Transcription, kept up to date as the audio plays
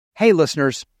Hey,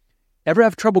 listeners, ever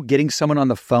have trouble getting someone on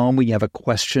the phone when you have a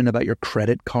question about your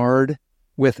credit card?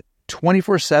 With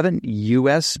 24/7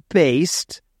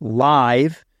 U.S.-based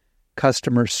live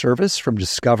customer service from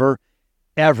Discover,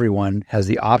 everyone has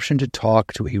the option to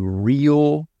talk to a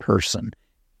real person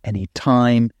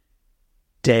anytime,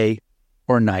 day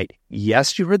or night.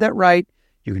 Yes, you heard that right.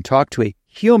 You can talk to a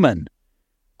human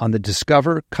on the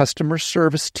Discover customer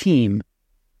service team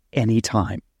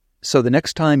anytime. So the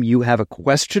next time you have a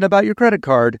question about your credit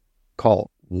card,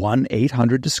 call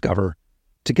 1-800-DISCOVER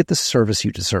to get the service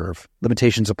you deserve.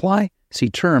 Limitations apply. See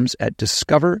terms at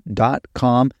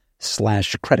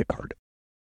discover.com/credit card.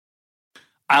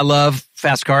 I love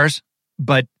fast cars,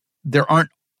 but there aren't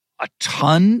a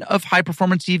ton of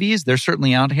high-performance EVs. They're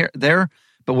certainly out there.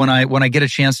 But when I get a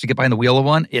chance to get behind the wheel of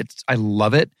one, I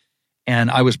love it. And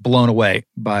I was blown away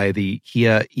by the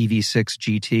Kia EV6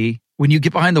 GT. When you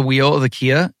get behind the wheel of the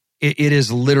Kia, it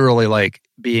is literally like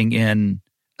being in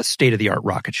a state-of-the-art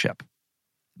rocket ship,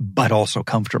 but also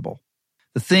comfortable.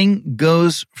 The thing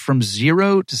goes from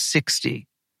 0 to 60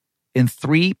 in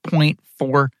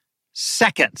 3.4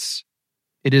 seconds.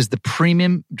 It is the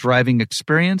premium driving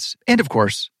experience. And of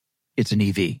course, it's an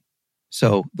EV.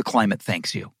 So the climate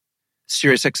thanks you.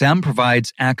 SiriusXM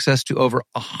provides access to over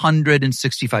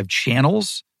 165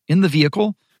 channels in the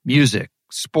vehicle: music,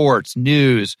 sports,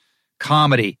 news,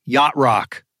 comedy, yacht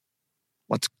rock.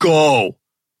 Let's go.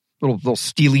 Little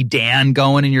Steely Dan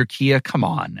going in your Kia. Come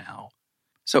on now.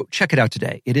 So check it out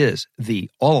today. It is the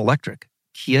all-electric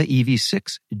Kia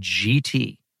EV6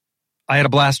 GT. I had a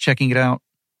blast checking it out.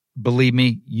 Believe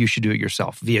me, you should do it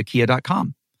yourself via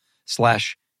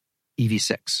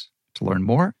kia.com/EV6. To learn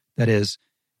more, that is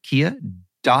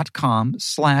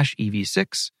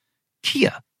kia.com/EV6.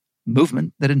 Kia,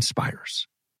 movement that inspires.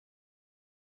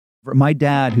 My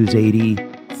dad, who's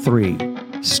 83,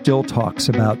 still talks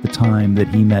about the time that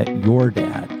he met your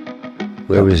dad.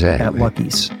 Where was that? At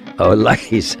Lucky's. Oh,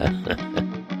 Lucky's.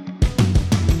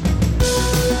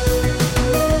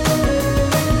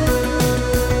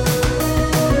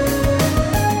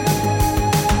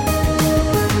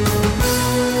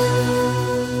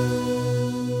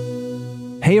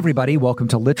 Hey, everybody. Welcome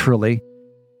to Literally,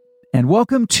 and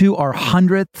welcome to our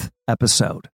 100th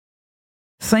episode.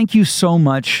 Thank you so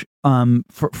much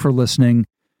for listening.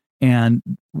 And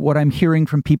what I'm hearing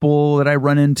from people that I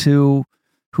run into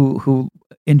who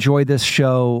enjoy this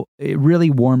show, it really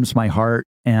warms my heart.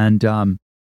 And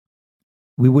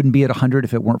we wouldn't be at 100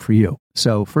 if it weren't for you.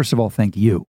 So first of all, thank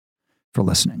you for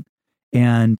listening.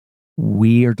 And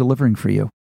we are delivering for you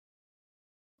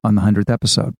on the 100th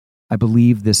episode. I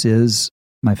believe this is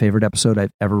my favorite episode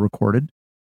I've ever recorded.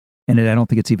 And I don't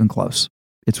think it's even close.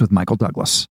 It's with Michael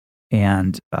Douglas.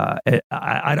 And I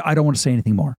don't want to say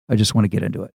anything more. I just want to get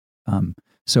into it.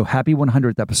 So happy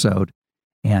 100th episode.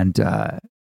 And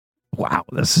wow,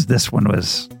 this one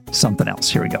was something else.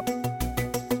 Here we go.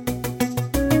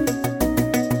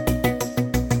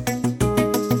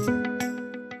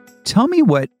 Tell me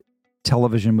what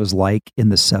television was like in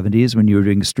the 70s when you were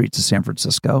doing Streets of San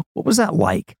Francisco. What was that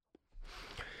like?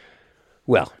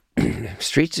 Well,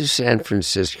 Streets of San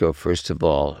Francisco, first of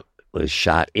all, was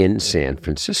shot in San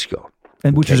Francisco.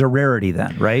 And which is a rarity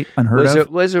then, right? Unheard of? It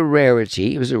was a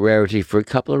rarity. It was a rarity for a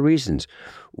couple of reasons.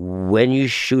 When you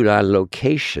shoot on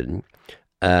location,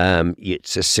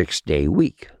 it's a 6-day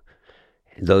week.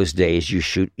 In those days,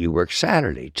 you work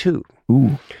Saturday too.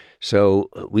 Ooh. So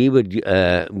we moved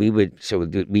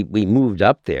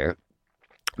up there,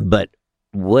 but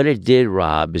what it did,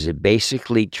 Rob, is it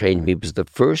basically trained me, because the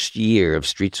first year of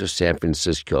Streets of San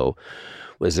Francisco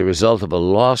was the result of a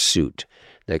lawsuit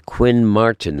that Quinn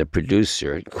Martin, the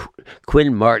producer,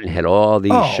 Quinn Martin had all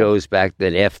these shows back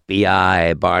then,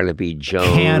 FBI, Barnaby Jones,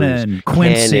 Cannon,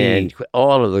 Quincy,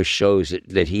 all of those shows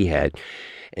that he had.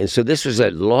 And so this was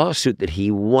a lawsuit that he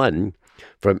won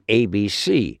from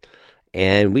ABC.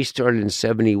 And we started in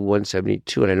 71,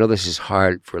 72. And I know this is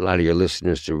hard for a lot of your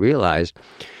listeners to realize,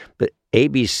 but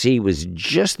ABC was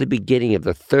just the beginning of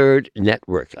the third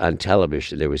network on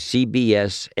television. There was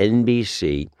CBS,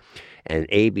 NBC, and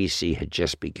ABC had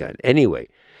just begun. Anyway,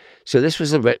 so this was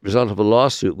the result of a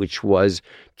lawsuit, which was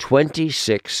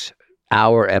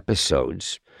 26-hour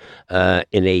episodes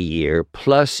in a year,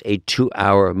 plus a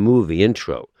 2-hour movie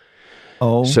intro.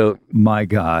 Oh, so my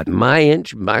God.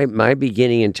 My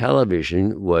beginning in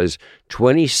television was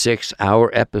 26-hour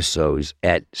episodes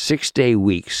at 6-day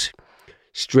weeks,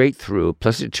 straight through,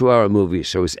 plus a 2-hour movie.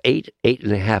 So it was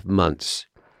 8.5 months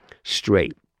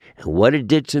straight. And what it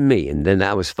did to me, and then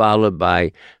that was followed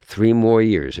by 3 more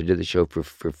years. I did the show for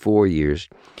 4 years.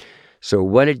 So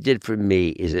what it did for me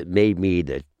is it made me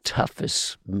the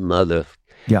toughest mother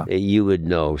Yeah. you would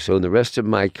know. So in the rest of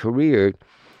my career,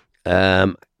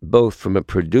 both from a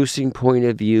producing point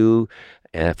of view,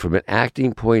 from an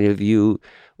acting point of view,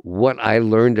 what I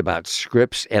learned about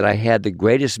scripts, and I had the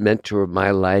greatest mentor of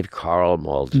my life, Carl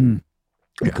Malden.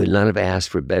 I could not have asked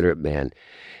for a better man.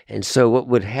 And so what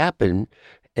would happen,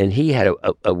 and he had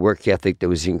a work ethic that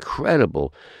was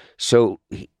incredible. So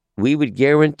we would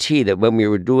guarantee that when we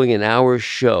were doing an hour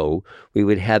show, we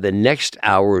would have the next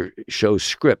hour show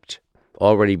script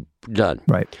already done.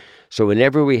 Right. So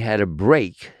whenever we had a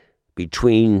break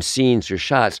between scenes or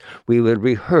shots, we would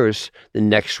rehearse the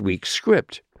next week's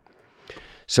script.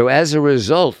 So as a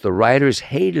result, the writers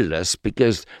hated us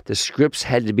because the scripts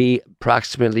had to be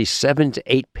approximately 7 to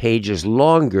 8 pages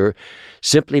longer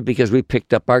simply because we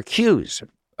picked up our cues.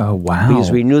 Oh, wow.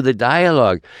 Because we knew the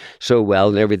dialogue so well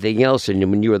and everything else. And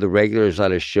when you are the regulars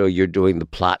on a show, you're doing the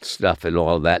plot stuff and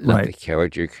all that, not the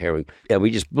character you're carrying. And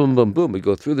we just boom, boom, boom, we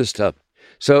go through the stuff.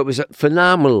 So it was a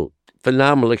phenomenal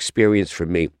experience for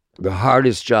me. The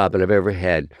hardest job that I've ever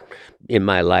had in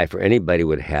my life, or anybody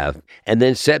would have, and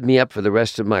then set me up for the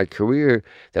rest of my career,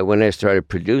 that when I started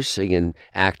producing and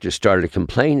actors started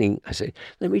complaining, I said,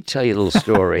 let me tell you a little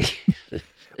story.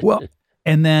 Well,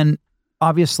 and then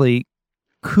obviously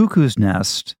Cuckoo's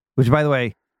Nest, which, by the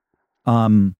way,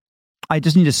 I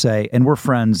just need to say, and we're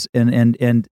friends,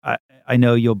 and I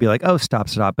know you'll be like, oh, stop.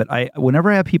 But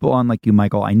whenever I have people on like you,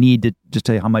 Michael, I need to just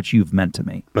tell you how much you've meant to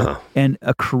me. And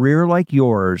a career like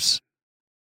yours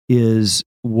is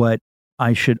what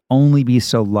I should only be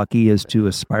so lucky as to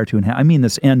aspire to. And I mean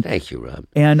this. And thank you, Rob.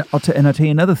 And I'll tell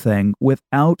you another thing.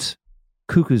 Without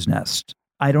Cuckoo's Nest,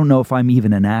 I don't know if I'm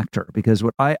even an actor, because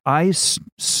what I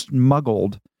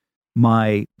smuggled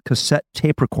my cassette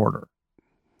tape recorder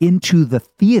into the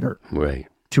theater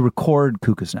to record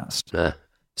Cuckoo's Nest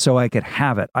so I could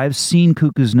have it. I've seen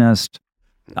Cuckoo's Nest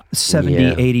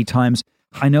 70, 80 times.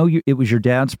 I know it was your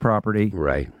dad's property.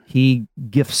 Right. He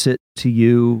gifts it to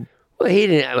you. Well, he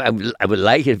didn't. I would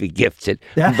like it if he gifted,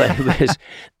 but it was,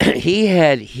 he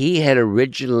had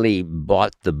originally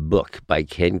bought the book by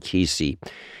Ken Kesey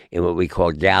in what we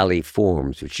call galley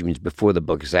forms, which means before the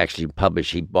book is actually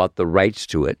published, he bought the rights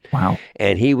to it. Wow.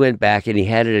 And he went back and he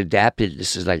had it adapted.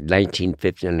 This is like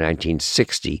 1950 and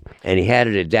 1960. And he had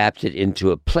it adapted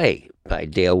into a play by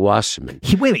Dale Wasserman.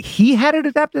 He had it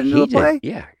adapted into a play?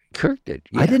 Yeah, Kirk did.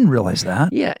 Yeah. I didn't realize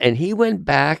that. Yeah, and he went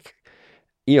back.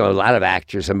 You know, a lot of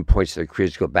actors, some points of their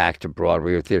careers go back to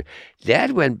Broadway or theater.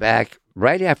 Dad went back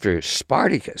right after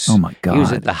Spartacus. Oh my God! He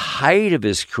was at the height of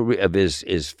his career, of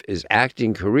his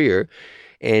acting career,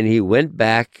 and he went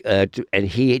back and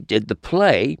he did the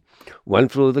play One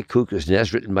Flew Over the Cuckoo's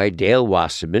Nest, written by Dale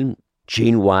Wasserman.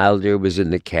 Gene Wilder was in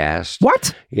the cast.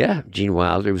 What? Yeah, Gene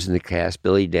Wilder was in the cast.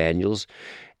 Billy Daniels,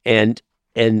 and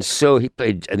so he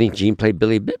played. I think Gene played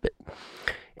Billy Bibbit.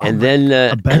 And then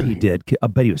I bet he did. I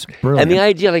bet he was brilliant. And the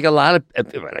idea, like a lot of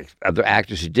other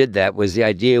actors who did that, was the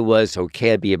idea was,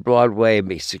 okay, be a Broadway,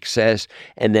 be a success,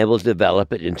 and then we'll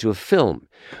develop it into a film.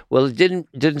 Well, it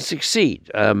didn't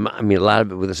succeed. I mean, a lot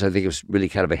of it with us, I think it was really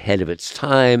kind of ahead of its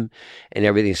time and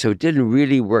everything. So it didn't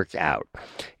really work out.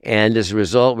 And as a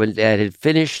result, when Dad had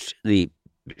finished the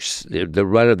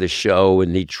run of the show,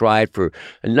 and he tried for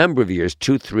a number of years,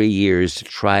 2-3 years, to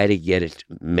try to get it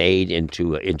made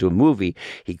into a movie.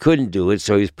 He couldn't do it,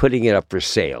 so he was putting it up for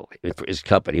sale for his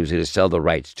company. He was going to sell the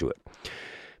rights to it.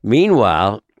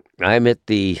 Meanwhile, I'm at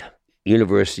the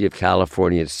University of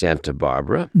California at Santa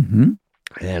Barbara,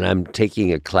 and I'm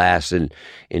taking a class in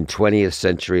 20th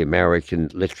century American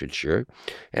literature,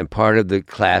 and part of the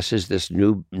class is this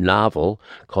new novel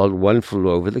called One Flew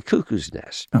Over the Cuckoo's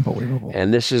Nest. Unbelievable.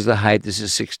 And this is the height. This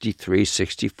is 63,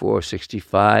 64,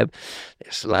 65.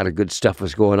 There's a lot of good stuff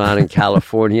was going on in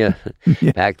California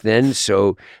back then.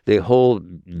 So the whole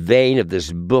vein of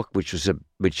this book,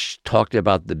 which talked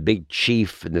about the big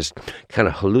chief and this kind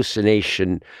of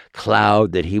hallucination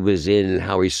cloud that he was in and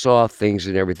how he saw things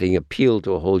and everything, appealed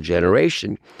to a whole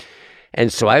generation.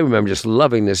 And so I remember just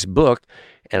loving this book.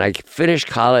 And I finished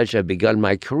college, I'd begun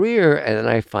my career, and then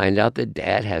I find out that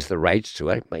Dad has the rights to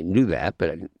it. I knew that, but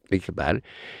I didn't think about it,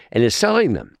 and is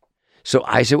selling them. So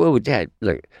I said, well, Dad,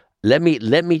 look, let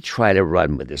me try to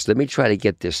run with this. Let me try to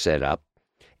get this set up.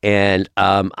 And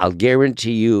I'll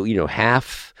guarantee you,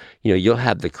 half, you'll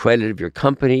have the credit of your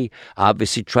company.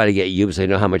 Obviously, try to get you, because I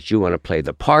know how much you want to play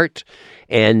the part,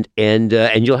 and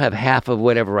you'll have half of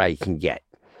whatever I can get.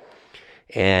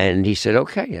 And he said,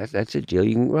 okay, that's a deal.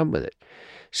 You can run with it.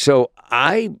 So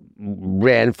I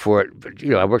ran for it.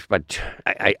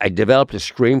 I developed a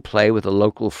screenplay with a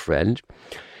local friend,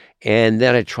 and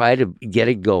then I tried to get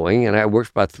it going, and I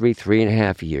worked about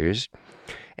 3.5 years.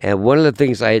 And one of the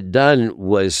things I had done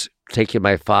was taken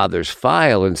my father's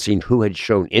file and seen who had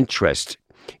shown interest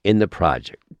in the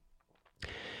project.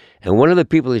 And one of the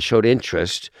people that showed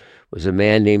interest was a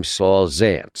man named Saul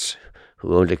Zaentz,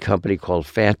 who owned a company called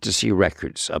Fantasy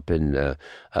Records up in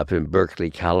Berkeley,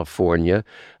 California.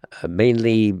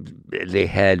 Mainly, they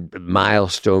had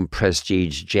Milestone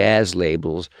Prestige jazz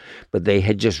labels, but they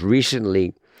had just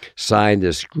recently signed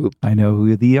this group. I know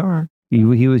who they are.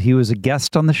 He was a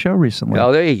guest on the show recently.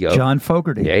 Oh, there you go. John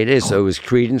Fogerty. Yeah, it is. So it was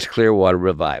Creedence Clearwater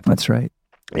Revival. That's right.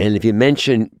 And if you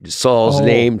mention Saul's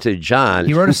name to John,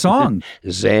 he wrote a song.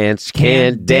 Zaentz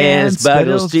can't dance, but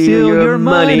he'll steal your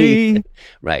money.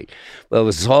 Right. Well, it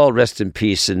was Saul, rest in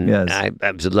peace. And yes.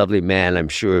 I was a lovely man. I'm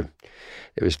sure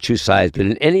there was two sides. But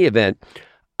in any event,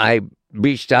 I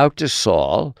reached out to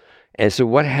Saul and said,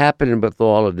 what happened with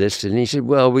all of this? And he said,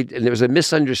 well, and there was a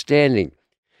misunderstanding.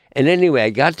 And anyway, I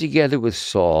got together with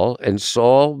Saul, and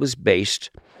Saul was based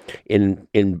in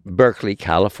Berkeley,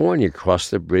 California, across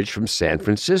the bridge from San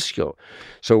Francisco.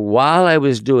 So while I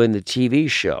was doing the TV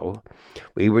show,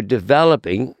 we were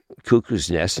developing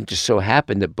Cuckoo's Nest, and just so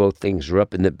happened that both things were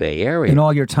up in the Bay Area. And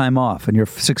all your time off, and your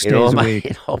 6 days a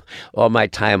week. All my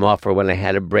time off, or when I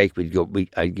had a break,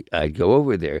 I'd go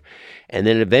over there. And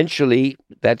then eventually,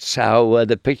 that's how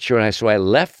the picture, so I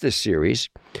left the series.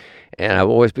 And I've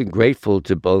always been grateful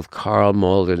to both Carl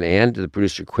Malden and to the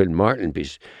producer Quinn Martin,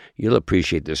 because you'll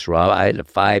appreciate this, Rob. I had a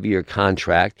 5-year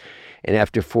contract, and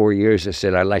after 4 years, I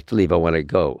said, I'd like to leave. I want to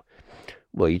go.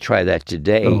 Well, you try that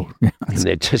today, and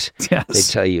they just they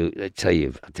tell you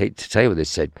what they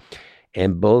said.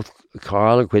 And both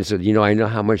Carl and Quinn said, I know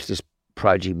how much this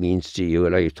project means to you. I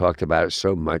know you talked about it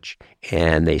so much.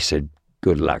 And they said,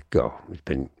 good luck, go.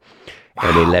 And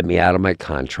they let me out of my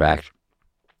contract.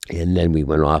 And then we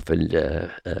went off and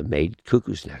made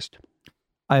Cuckoo's Nest.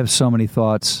 I have so many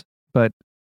thoughts, but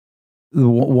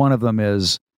one of them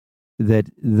is that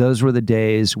those were the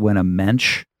days when a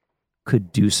mensch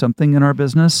could do something in our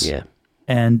business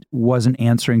and wasn't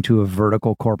answering to a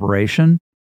vertical corporation.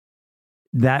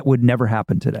 That would never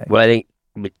happen today. Well, I think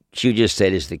what you just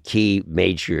said is the key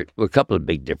major, a couple of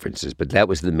big differences, but that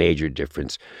was the major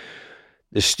difference.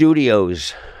 The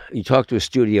studios, you talk to a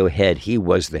studio head, he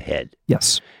was the head.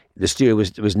 Yes. The studio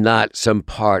was not some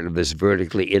part of this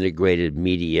vertically integrated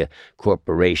media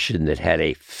corporation that had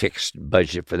a fixed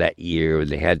budget for that year and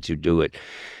they had to do it.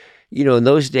 In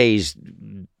those days,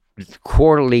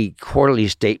 quarterly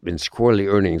statements, quarterly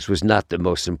earnings was not the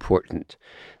most important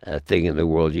thing in the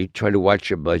world. You try to watch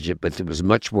your budget, but there was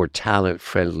much more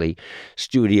talent-friendly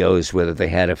studios, whether they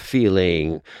had a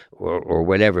feeling or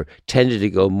whatever, tended to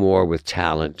go more with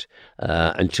talent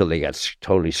until they got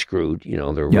totally screwed.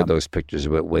 There were those pictures that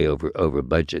went way over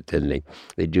budget than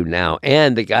they do now.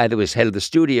 And the guy that was head of the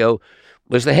studio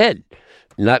was the head,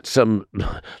 not some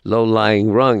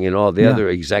low-lying rung and all the other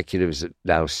executives that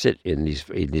now sit in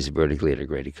these vertically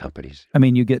integrated companies. I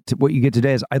mean, what you get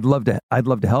today is I'd love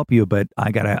to help you, but I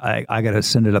gotta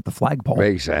send it up the flagpole.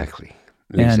 Exactly.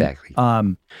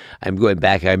 I'm going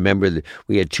back. I remember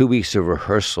we had 2 weeks of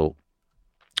rehearsal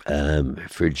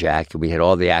for Jack, and we had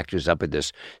all the actors up at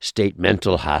this state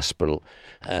mental hospital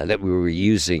that we were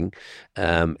using,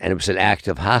 and it was an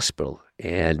active hospital.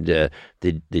 And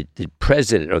the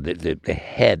president, or the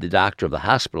head, the doctor of the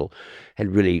hospital,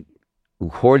 had really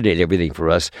coordinated everything for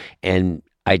us and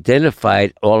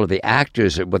identified all of the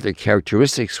actors and what their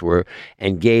characteristics were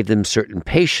and gave them certain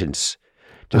patients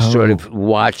to sort of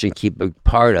watch and keep a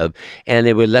part of. And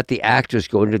they would let the actors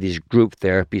go into these group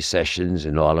therapy sessions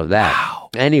and all of that. Wow.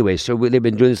 Anyway, so they've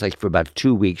been doing this for about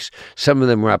 2 weeks. Some of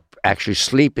them were up actually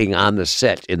sleeping on the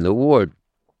set in the ward.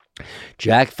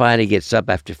 Jack finally gets up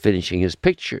after finishing his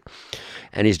picture,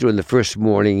 and he's doing the first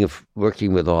morning of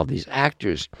working with all these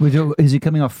actors. Is he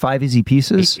coming off 5 Easy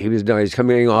Pieces? He's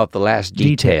coming off the last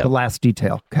detail. The last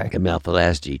detail. Okay. Coming off the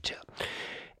last detail.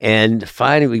 And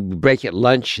finally, we break at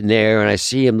lunch in there, and I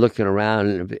see him looking around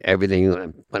and everything. I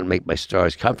want to make my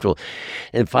stars comfortable.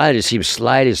 And finally, I see him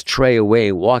slide his tray away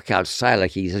and walk outside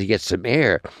like he gets some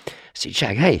air. I say,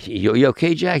 Jack, hey, you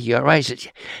okay, Jack? You all right? He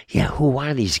said, yeah, who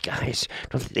are these guys?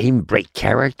 Don't they even break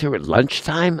character at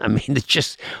lunchtime? I mean, it's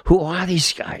just, who are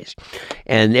these guys?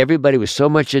 And everybody was so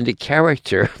much into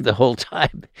character the whole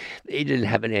time, they didn't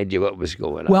have any idea what was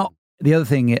going on. Well, the other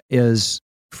thing is,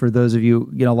 for those of you,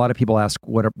 a lot of people ask,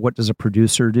 what does a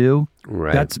producer do?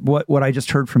 Right. That's what I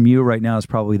just heard from you right now is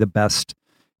probably the best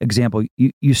example.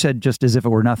 You said, just as if it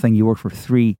were nothing, you worked for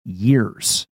 3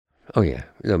 years. Oh yeah,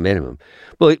 no minimum.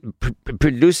 Well,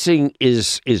 producing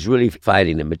is really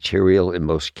finding the material in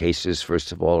most cases,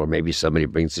 first of all, or maybe somebody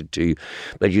brings it to you.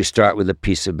 But you start with a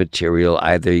piece of material.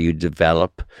 Either you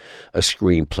develop a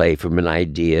screenplay from an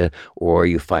idea, or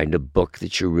you find a book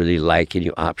that you really like and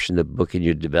you option the book and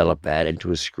you develop that into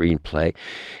a screenplay,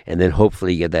 and then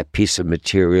hopefully you get that piece of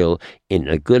material in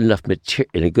a good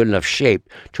enough shape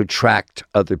to attract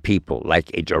other people,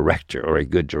 like a director or a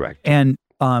good director. And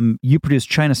you produced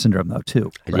China Syndrome, though,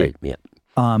 too, I right? did, yeah.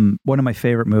 One of my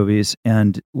favorite movies,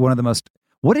 and one of the most.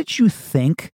 What did you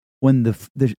think when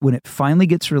when it finally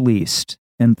gets released,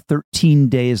 and 13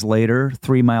 days later,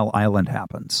 3 Mile Island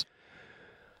happens?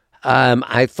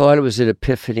 I thought it was an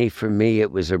epiphany for me.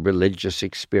 It was a religious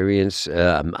experience.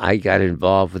 I got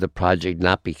involved with the project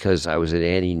not because I was an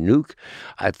anti-nuke.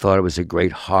 I thought it was a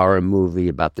great horror movie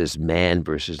about this man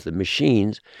versus the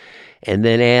machines. And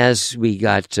then as we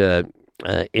got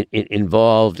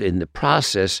involved in the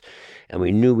process, and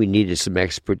we knew we needed some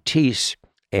expertise,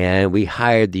 and we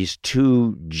hired these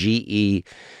 2 GE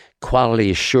quality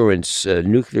assurance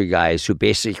nuclear guys who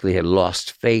basically had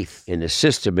lost faith in the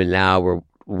system and now were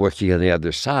working on the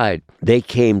other side. They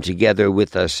came together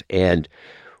with us, and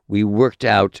we worked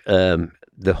out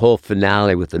the whole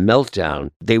finale with the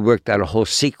meltdown. They worked out a whole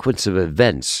sequence of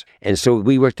events. And so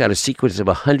we worked out a sequence of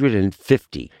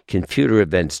 150 computer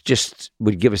events, just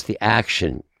would give us the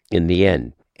action in the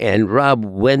end. And Rob,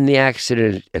 when the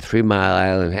accident at 3 Mile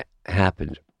Island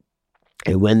happened,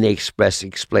 and when they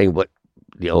explained what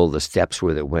the steps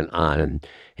were that went on,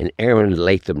 and Aaron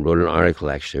Latham wrote an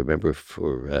article, actually, I remember,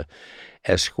 for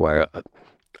Esquire,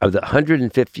 of the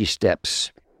 150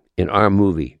 steps in our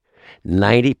movie,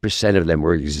 90% of them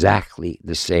were exactly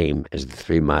the same as the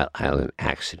 3 Mile Island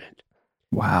accident.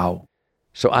 Wow.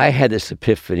 So I had this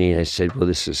epiphany, and I said, well,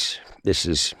 this is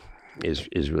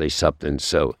really something.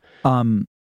 So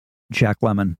Jack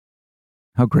Lemmon,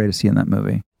 how great is he in that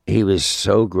movie? He was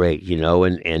so great,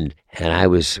 and I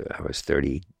was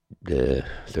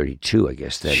 32, I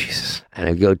guess then. Jesus. And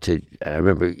I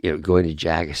remember going to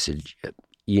Jack. I said,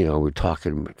 we're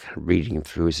talking, kind of reading him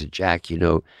through. I said, Jack,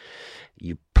 you're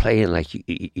playing like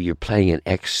you're playing an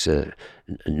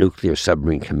ex-nuclear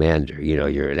submarine commander.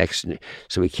 You're an ex,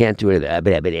 so we can't do it.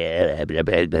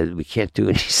 We can't do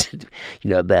it. He said,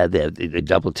 the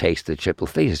double takes, the triple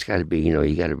things. It's got to be,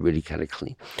 you got to really kind of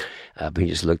clean. But he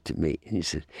just looked at me and he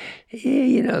said,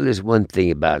 there's one thing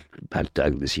about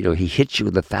Douglas. He hits you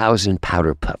with 1,000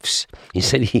 powder puffs. He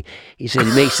said he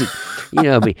makes it,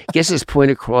 but he gets his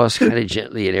point across kind of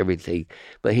gently and everything.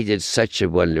 But he did such a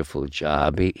wonderful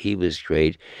job. He was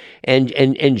great.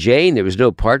 And Jane, there was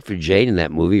no part for Jane in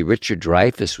that movie. Richard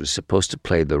Dreyfuss was supposed to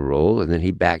play the role, and then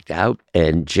he backed out.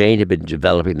 And Jane had been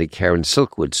developing the Karen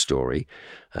Silkwood story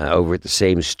over at the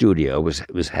same studio,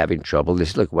 was having trouble. They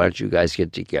said, look, why don't you guys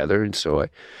get together? And so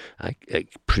I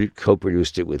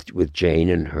co-produced it with Jane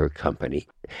and her company.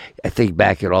 I think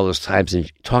back at all those times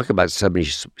and talk about somebody,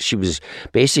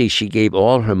 she gave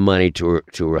all her money to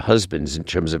her husband's, in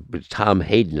terms of Tom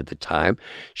Hayden at the time.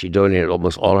 She donated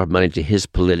almost all her money to his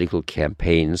political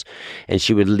campaigns, and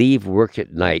she would leave work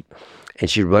at night and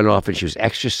she'd run off and she was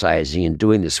exercising and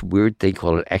doing this weird thing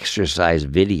called an exercise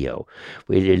video.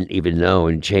 We didn't even know.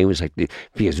 And Jane was like,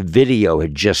 because video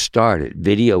had just started.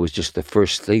 Video was just the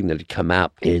first thing that had come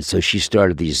out. And so she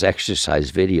started these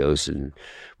exercise videos, and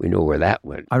we know where that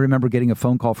went. I remember getting a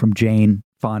phone call from Jane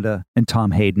Fonda and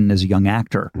Tom Hayden as a young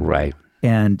actor. Right.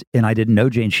 And I didn't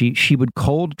know Jane. She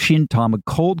and Tom would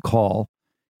cold call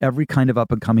every kind of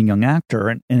up and coming young actor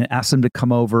and ask them to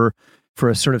come over for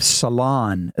a sort of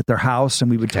salon at their house, and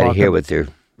we would talk. Hear what they're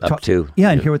up to.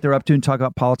 Yeah, and hear what they're up to and talk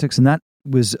about politics. And that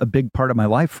was a big part of my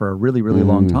life for a really, really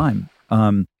long time.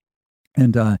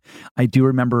 And I do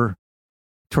remember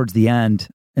towards the end,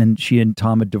 and she and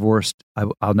Tom had divorced.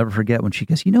 I'll never forget when she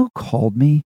goes, who called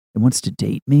me and wants to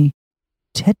date me?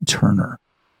 Ted Turner.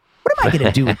 What am I going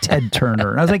to do with Ted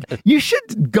Turner? And I was like, you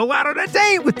should go out on a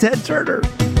date with Ted Turner.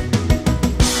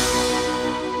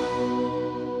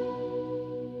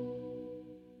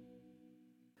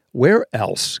 Where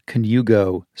else can you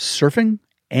go surfing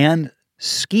and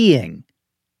skiing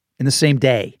in the same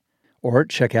day? Or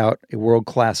check out a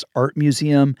world-class art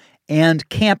museum and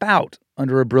camp out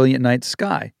under a brilliant night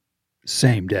sky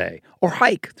same day? Or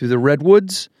hike through the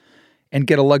redwoods and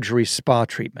get a luxury spa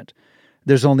treatment?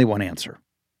 There's only one answer: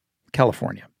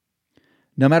 California.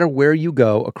 No matter where you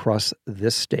go across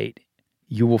this state,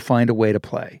 you will find a way to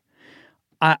play.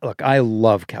 I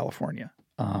love California.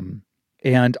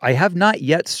 And I have not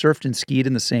yet surfed and skied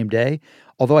in the same day,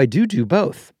 although I do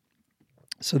both.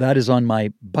 So that is on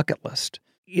my bucket list.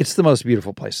 It's the most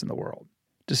beautiful place in the world.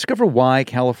 Discover why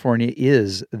California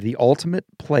is the ultimate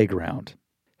playground.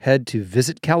 Head to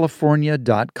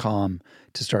visitcalifornia.com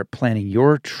to start planning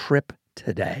your trip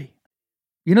today.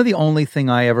 You know the only thing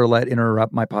I ever let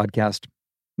interrupt my podcast?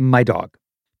 My dog.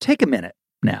 Take a minute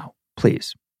now,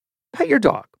 please. Pet your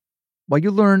dog while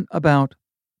you learn about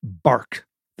Bark,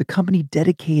 the company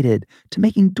dedicated to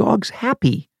making dogs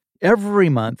happy. Every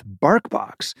month,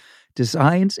 BarkBox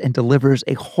designs and delivers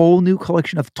a whole new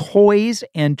collection of toys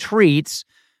and treats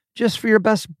just for your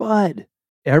best bud.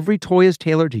 Every toy is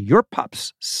tailored to your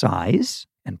pup's size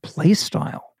and play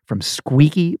style. From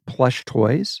squeaky plush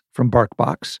toys from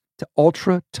BarkBox to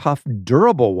ultra tough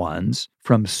durable ones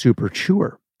from Super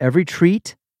Chewer. Every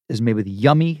treat is made with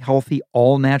yummy, healthy,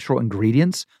 all-natural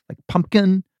ingredients like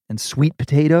pumpkin and sweet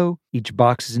potato. Each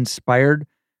box is inspired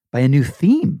by a new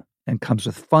theme and comes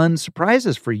with fun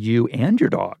surprises for you and your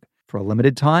dog. For a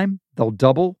limited time, they'll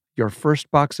double your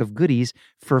first box of goodies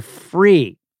for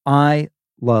free. I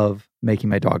love making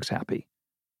my dogs happy.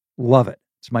 Love it.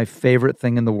 It's my favorite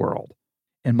thing in the world.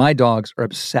 And my dogs are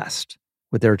obsessed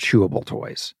with their chewable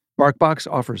toys. BarkBox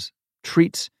offers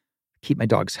treats that keep my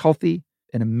dogs healthy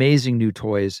and amazing new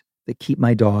toys that keep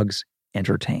my dogs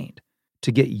entertained.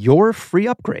 To get your free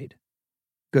upgrade,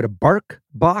 go to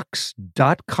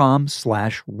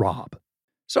barkbox.com/Rob.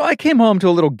 So I came home to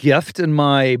a little gift in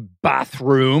my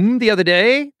bathroom the other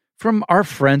day from our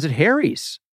friends at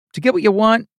Harry's. To get what you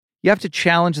want, you have to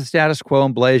challenge the status quo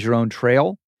and blaze your own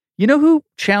trail. You know who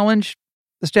challenged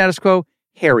the status quo?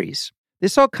 Harry's. They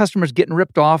saw customers getting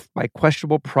ripped off by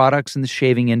questionable products in the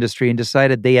shaving industry and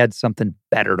decided they had something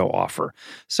better to offer.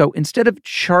 So instead of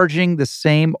charging the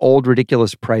same old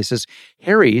ridiculous prices,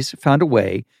 Harry's found a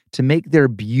way to make their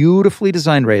beautifully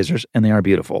designed razors, and they are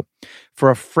beautiful,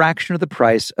 for a fraction of the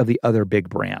price of the other big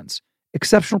brands.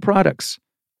 Exceptional products,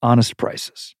 honest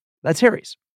prices. That's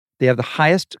Harry's. They have the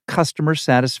highest customer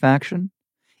satisfaction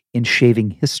in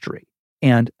shaving history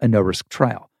and a no-risk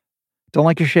trial. Don't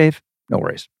like your shave? No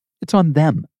worries. It's on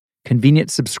them.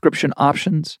 Convenient subscription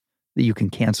options that you can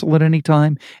cancel at any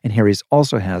time. And Harry's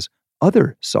also has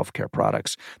other self-care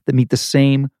products that meet the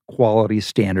same quality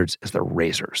standards as their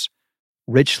razors.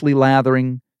 Richly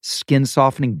lathering,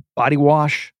 skin-softening body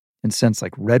wash in scents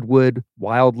like redwood,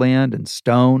 wildland, and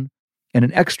stone. And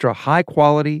an extra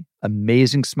high-quality,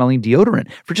 amazing-smelling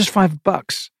deodorant for just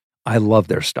 $5. I love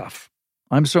their stuff.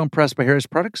 I'm so impressed by Harry's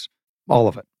products. All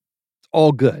of it. It's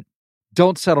all good.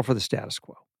 Don't settle for the status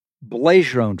quo.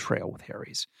 Blaze your own trail with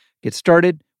Harry's. Get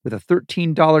started with a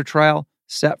 $13 trial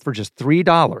set for just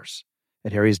 $3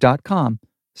 at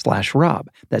harrys.com/Rob.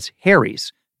 That's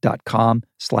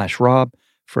harrys.com/Rob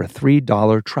for a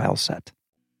 $3 trial set.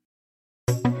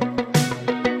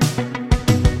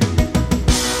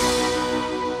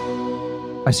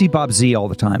 I see Bob Z all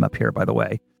the time up here, by the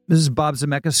way. This is Bob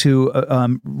Zemeckis, who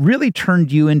really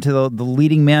turned you into the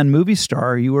leading man movie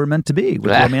star you were meant to be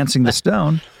with Romancing the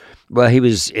Stone. Well, he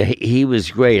was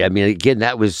great. I mean, again,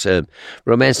 that was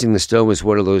Romancing the Stone was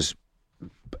one of those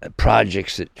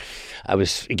projects that I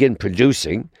was again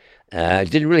producing.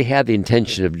 Didn't really have the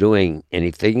intention of doing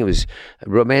anything. It was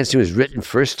Romancing was written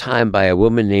first time by a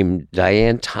woman named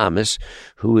Diane Thomas,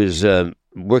 who was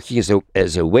working as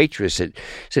a waitress at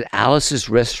Alice's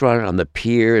restaurant on the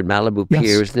pier in Malibu Pier,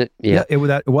 Yes. isn't it? Yeah, it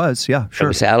was. Yeah, sure. It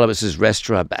was Alice's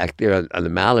restaurant back there on the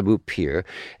Malibu Pier,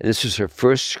 and this was her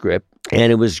first script,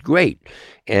 and it was great.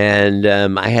 And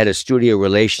I had a studio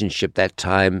relationship that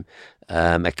time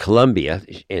at Columbia,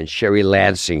 and Sherry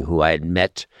Lansing, who I had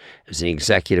met as an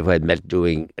executive, who I had met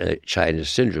doing China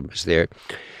Syndrome, was there,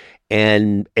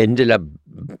 and ended up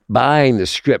buying the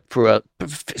script for a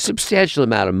substantial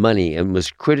amount of money and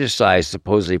was criticized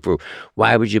supposedly for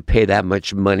why would you pay that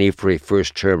much money for a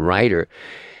first-term writer.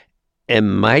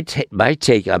 And my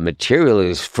take on material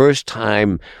is first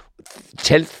time,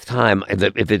 10th time,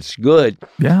 if it's good,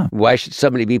 why should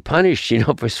somebody be punished,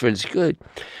 for it's good?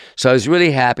 So I was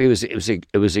really happy. It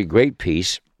was a great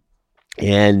piece.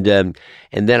 And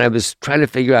then I was trying to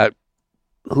figure out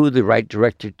who the right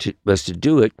director was to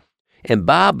do it. And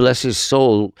Bob, bless his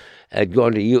soul, had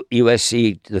gone to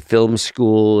USC, the film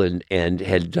school, and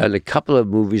had done a couple of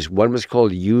movies. One was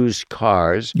called Used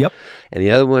Cars. Yep. And the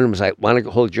other one was I Want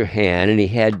to Hold Your Hand. And he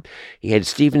had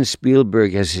Steven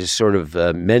Spielberg as his sort of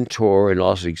mentor and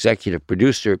also executive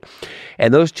producer.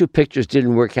 And those two pictures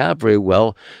didn't work out very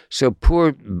well. So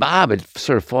poor Bob had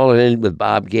sort of fallen in with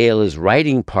Bob Gale, his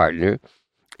writing partner.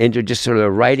 into just sort of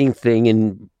a writing thing.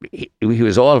 And he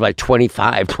was all like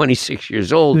 25, 26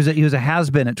 years old. He was a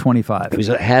has-been at 25. He was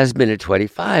a has-been at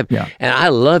 25. Yeah. And I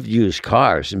loved used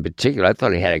cars in particular. I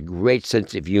thought he had a great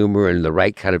sense of humor and the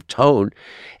right kind of tone.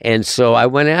 And so I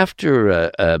went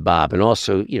after Bob. And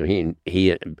also,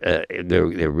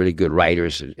 they're really good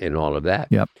writers and all of that.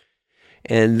 Yep.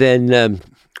 And then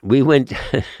we went...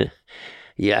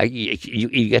 Yeah,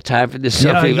 you got time for this? Yeah,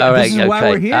 All right, this is why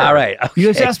we're here. All right. Okay. You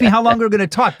just asked me how long we're going to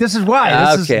talk. This is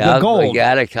why. This is the gold. We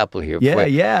got a couple here.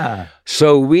 Yeah.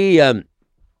 So we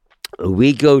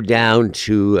go down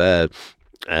to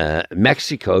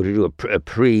Mexico to do a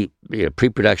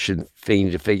pre-production thing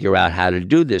to figure out how to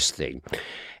do this thing.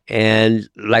 And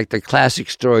like the classic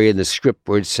story in the script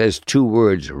where it says 2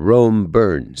 words, Rome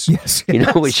burns. Yes.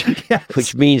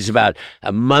 Which means about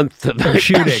a month of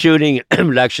shooting,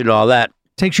 production, all that.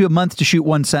 Takes you a month to shoot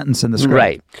 1 sentence in the script.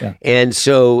 Right. Yeah. And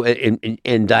so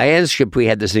in Diane's script, we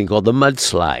had this thing called the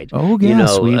mudslide. Oh,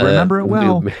 yes. We remember it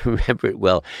well. We remember it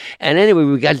well. And anyway,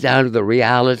 we got down to the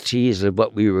realities of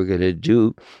what we were going to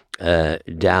do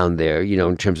down there,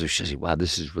 in terms of, wow,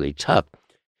 this is really tough.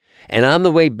 And on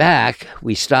the way back,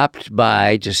 we stopped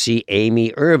by to see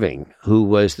Amy Irving, who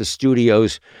was the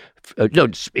studio's, I'm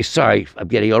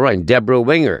getting all right, Deborah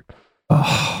Winger.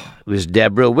 Oh. It was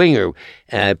Deborah Winger,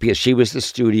 because she was the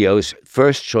studio's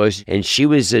first choice, and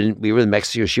we were in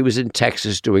Mexico, she was in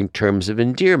Texas doing Terms of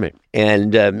Endearment.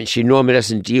 And she normally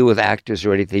doesn't deal with actors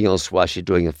or anything else while she's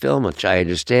doing a film, which I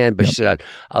understand, but she said,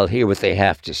 I'll hear what they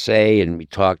have to say, and we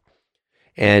talked.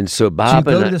 And so Bob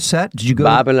Did you go to the set? Did you go?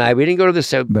 Bob and I, we didn't go to the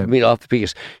set, off the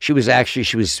because she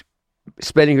was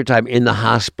spending her time in the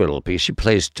hospital because she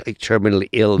plays terminally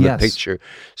ill in the picture.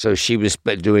 So she was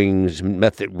doing some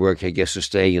method work, I guess, of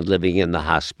staying and living in the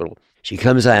hospital. She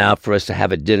comes out for us to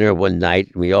have a dinner one night,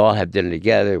 and we all have dinner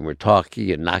together, and we're talking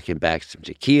and knocking back some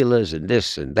tequilas and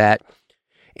this and that.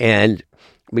 And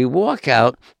we walk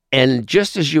out, and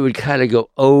just as you would kind of go,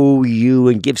 oh, you,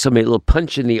 and give somebody a little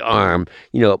punch in the arm,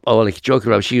 like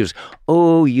joking around, she goes,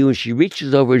 oh, you, and she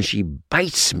reaches over and she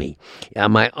bites me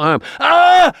on my arm.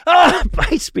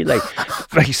 Bites me,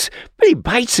 he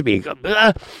bites me.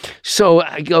 So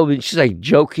I go, and she's like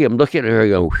joking. I'm looking at her, I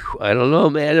go, I don't know,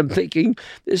 man. I'm thinking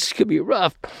this could be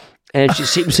rough. And she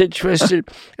seems interested.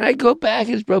 And I go back,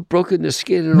 it's broken the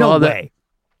skin and all that. No way.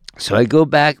 So I go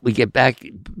back,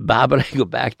 Bob and I go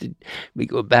back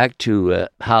to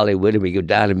Hollywood, and we go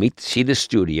down and see the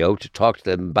studio to talk to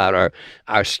them about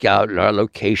our scout and our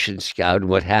location scout and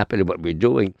what happened and what we're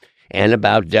doing, and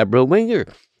about Deborah Winger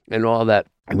and all that.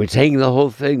 And we're taking the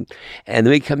whole thing. And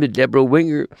then we come to Deborah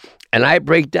Winger, and I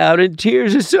break down in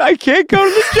tears and said, I can't go to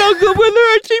the jungle with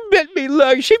her. And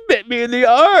she bit me in the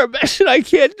arm. I said, I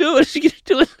can't do it. She can't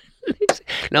do it.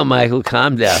 No, Michael,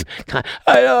 calm down.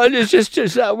 I know, it's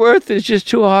just not worth it. It's just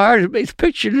too hard. It makes a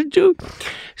picture to do.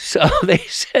 So they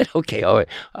said, okay, all right,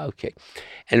 okay.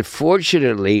 And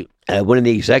fortunately, one of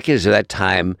the executives at that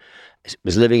time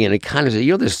was living in a condo.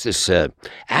 This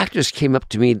actress came up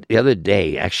to me the other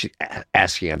day, actually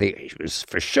asking, I think it was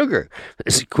for sugar.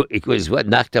 It was what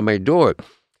knocked on my door.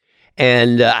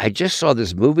 And I just saw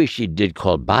this movie she did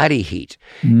called Body Heat.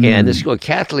 And this girl,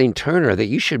 Kathleen Turner, that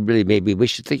we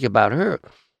should think about her.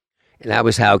 And that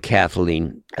was how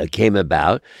Kathleen came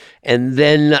about. And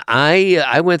then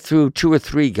I went through 2 or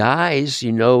 3 guys,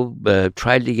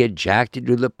 tried to get Jack to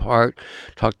do the part,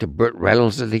 talked to Burt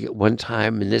Reynolds, I think, at one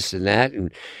time, and this and that.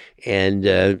 And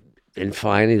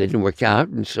finally, that didn't work out.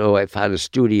 And so I found a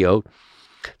studio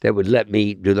that would let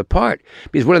me do the part.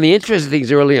 Because one of the interesting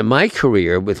things early in my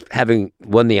career, with having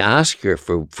won the Oscar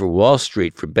for Wall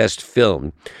Street for Best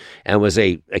Film and was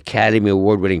a Academy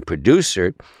Award-winning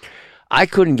producer, I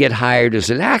couldn't get hired as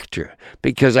an actor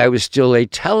because I was still a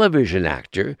television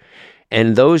actor.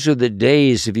 And those are the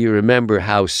days, if you remember,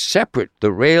 how separate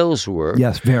the rails were.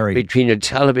 Yes, very. Between a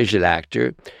television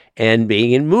actor and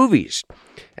being in movies.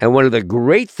 And one of the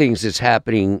great things that's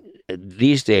happening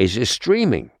these days is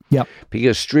streaming. Yep.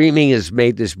 Because streaming has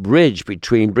made this bridge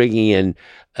between bringing in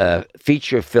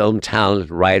feature film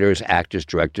talent, writers, actors,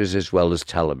 directors, as well as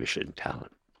television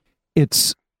talent.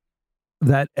 It's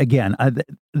that, again, by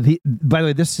the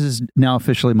way, this is now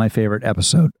officially my favorite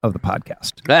episode of the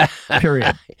podcast.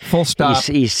 Period. Full stop.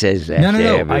 He says that.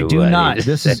 No, I do not.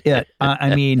 This is it.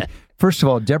 I mean, first of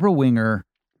all, Deborah Winger,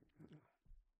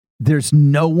 there's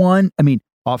no one,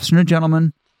 Officer and a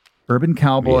Gentleman, Urban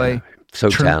Cowboy, so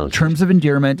talented. Terms of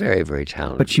Endearment. Very, very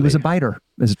talented. But she was a biter,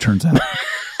 as it turns out.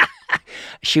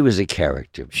 She was a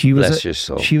character. Bless your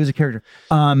soul. She was a character.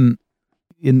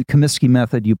 In the Comiskey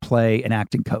method, you play an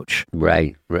acting coach.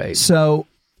 Right. So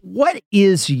what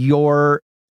is your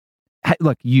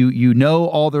look, you know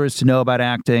all there is to know about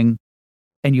acting,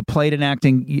 and you played in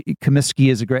acting. Comiskey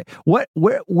is a great.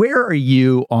 Where are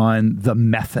you on the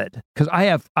method? Because I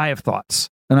have thoughts,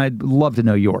 and I'd love to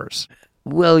know yours.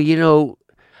 Well,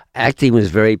 acting was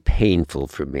very painful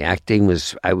for me. Acting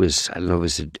was, I don't know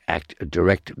if it was a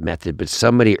direct method, but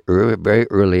somebody very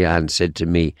early on said to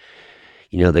me,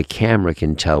 the camera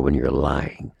can tell when you're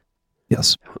lying.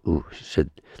 Yes. Ooh, she said,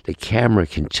 the camera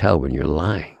can tell when you're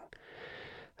lying.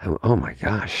 I went, oh my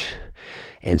gosh.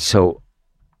 And so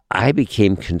I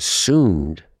became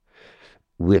consumed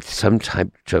with some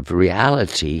type of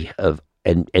reality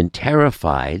and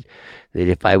terrified that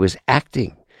if I was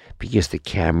acting, because the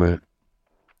camera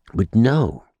would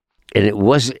know. And it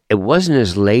wasn't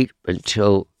as late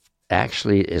until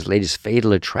actually as late as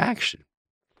Fatal Attraction.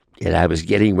 And I was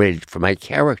getting ready for my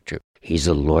character. He's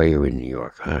a lawyer in New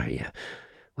York. Oh, yeah.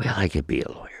 Well, I could be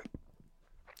a lawyer.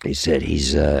 He said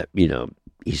he's had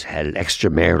an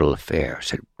extramarital affair. I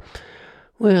said,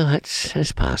 well,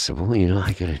 that's possible.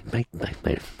 I can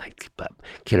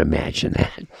imagine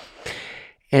that.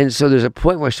 And so there's a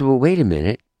point where I said, well, wait a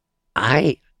minute.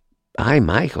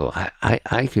 Michael,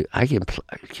 I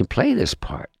can play this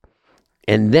part.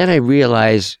 And then I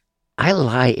realized I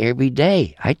lie every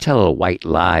day. I tell a white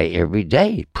lie every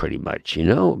day, pretty much,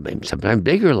 sometimes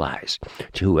bigger lies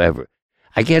to whoever.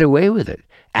 I get away with it.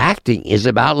 Acting is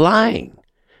about lying.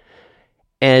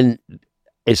 And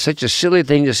it's such a silly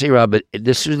thing to say, Rob, but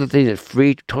this is the thing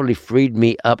that totally freed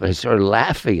me up. And I started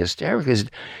laughing hysterically.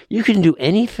 You can do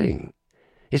anything.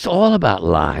 It's all about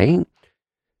lying.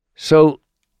 So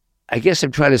I guess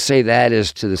I'm trying to say that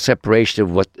as to the separation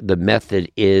of what the method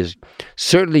is.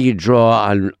 Certainly you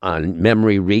draw on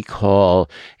memory recall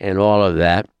and all of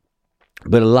that,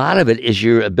 but a lot of it is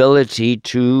your ability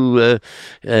to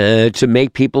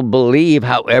make people believe,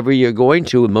 however you're going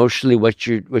to emotionally, what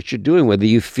you're doing, whether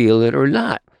you feel it or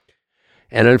not.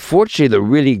 And unfortunately, the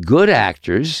really good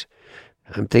actors,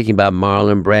 I'm thinking about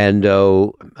Marlon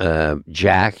Brando,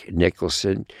 Jack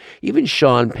Nicholson, even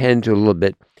Sean Penn to a little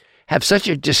bit, have such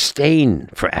a disdain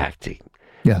for acting.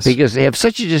 Yes. Because they have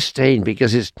such a disdain,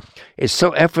 because it's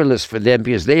so effortless for them,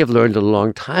 because they have learned a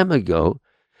long time ago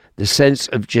the sense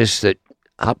of just that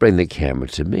I'll bring the camera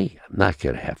to me. I'm not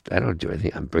going to I don't do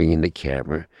anything. I'm bringing the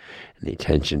camera and the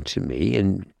attention to me,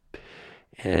 and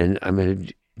I'm going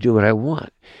to do what I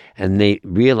want. And they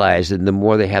realize, and the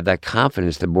more they have that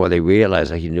confidence, the more they realize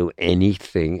I can do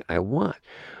anything I want.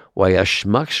 While us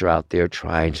schmucks are out there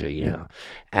trying to,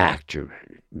 act or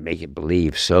make it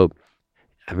believe. So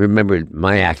I remember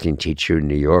my acting teacher in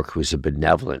New York, who was a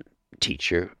benevolent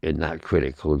teacher and not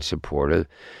critical and supportive,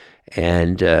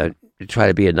 and try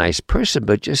to be a nice person,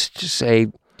 but just to say,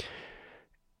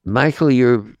 Michael,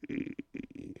 you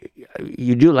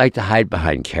do like to hide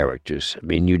behind characters. I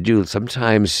mean, you do.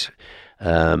 Sometimes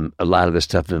a lot of the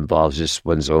stuff involves just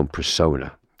one's own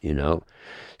persona,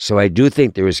 So I do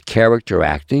think there is character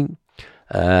acting,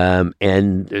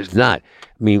 and there's not.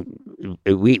 I mean,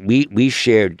 we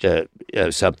shared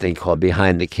something called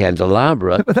Behind the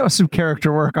Candelabra. But that was some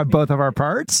character work on both of our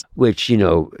parts. Which,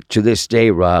 to this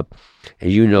day, Rob,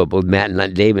 and both Matt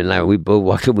and David and I, we both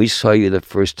walked in, we saw you the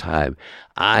first time.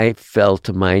 I fell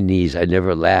to my knees. I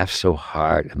never laughed so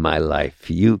hard in my life.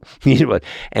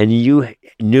 And you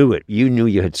knew it. You knew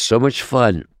you had so much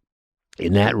fun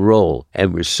in that role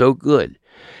and were so good.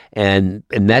 And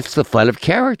that's the fun of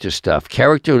character stuff.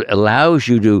 Character allows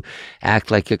you to act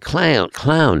like a clown.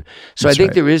 So I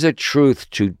think there is a truth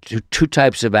to two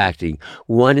types of acting.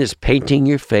 One is painting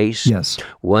your face. Yes.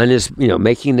 One is,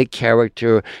 making the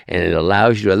character, and it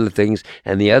allows you to other things.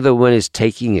 And the other one is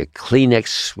taking a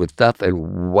Kleenex with stuff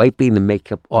and wiping the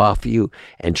makeup off you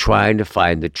and trying to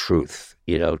find the truth.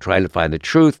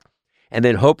 And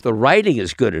then hope the writing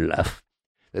is good enough.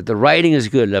 That the writing is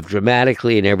good enough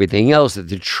dramatically and everything else, that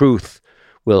the truth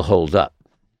will hold up.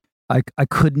 I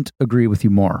couldn't agree with you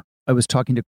more. I was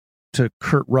talking to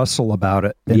Kurt Russell about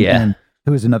it, and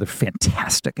who is another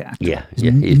fantastic actor. Yeah,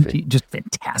 he's just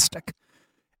fantastic.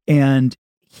 And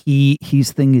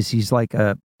his thing is he's like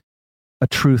a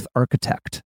truth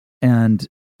architect, and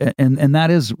that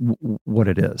is what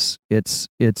it is.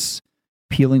 It's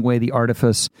peeling away the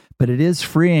artifice, but it is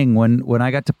freeing when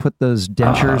I got to put those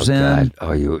dentures in. God.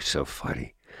 Oh, you were so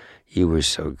funny. You were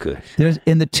so good. There's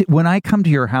when I come to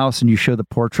your house and you show the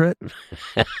portrait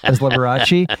as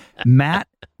Liberace, Matt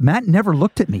never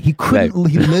looked at me. He couldn't.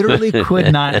 Right. He literally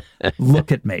could not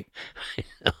look at me.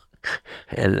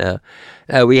 And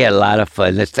we had a lot of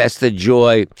fun. That's the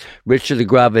joy. Richard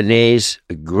Gravenese,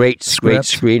 a great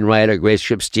screenwriter, great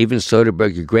script. Steven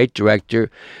Soderbergh, a great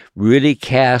director, really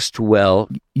cast well.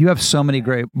 You have so many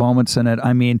great moments in it.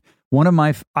 I mean,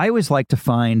 I always like to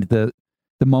find the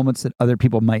moments that other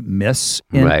people might miss.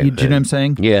 And do you know what I'm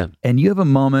saying? Yeah. And you have a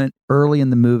moment early in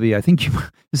the movie. I think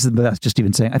this is the best. Just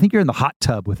even saying. I think you're in the hot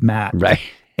tub with Matt. Right.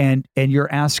 And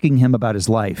you're asking him about his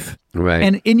life.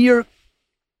 Right. And you're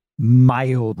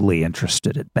mildly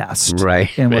interested at best.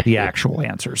 Right. In what the actual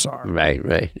answers are.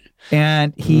 Right.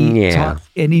 And he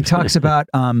talks about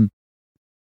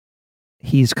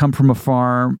he's come from a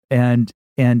farm and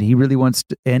he really wants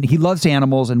to, and he loves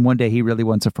animals, and one day he really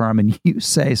wants a farm, and you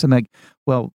say something like,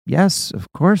 well, yes,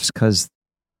 of course, because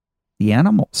the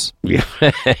animals. Yeah.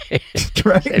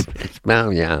 Right?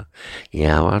 Well, yeah.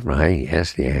 Yeah, well, right.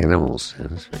 Yes, the animals.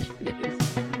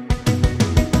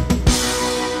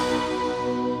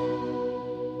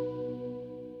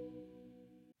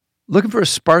 Looking for a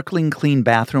sparkling clean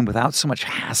bathroom without so much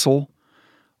hassle?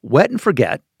 Wet and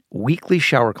Forget Weekly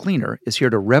Shower Cleaner is here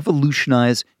to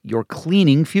revolutionize your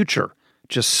cleaning future.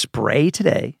 Just spray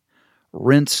today,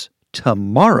 rinse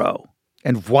tomorrow,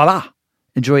 and voila!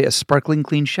 Enjoy a sparkling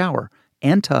clean shower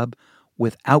and tub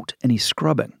without any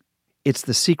scrubbing. It's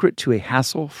the secret to a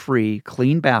hassle-free,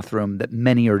 clean bathroom that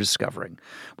many are discovering.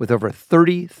 With over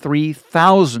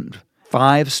 33,000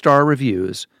 five-star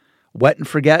reviews, Wet and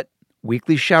Forget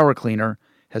Weekly Shower Cleaner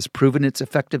has proven its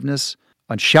effectiveness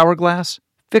on shower glass,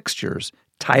 fixtures,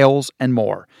 tiles, and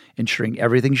more, ensuring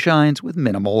everything shines with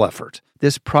minimal effort.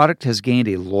 This product has gained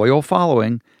a loyal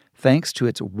following thanks to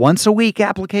its once-a-week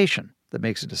application that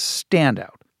makes it a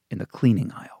standout in the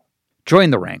cleaning aisle.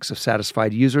 Join the ranks of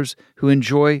satisfied users who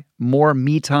enjoy more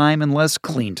me time and less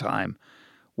clean time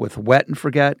with Wet and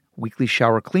Forget Weekly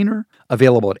Shower Cleaner,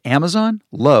 available at Amazon,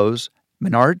 Lowe's,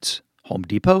 Menards, Home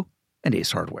Depot, and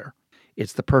Ace Hardware.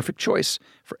 It's the perfect choice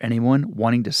for anyone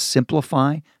wanting to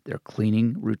simplify their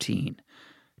cleaning routine.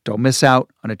 Don't miss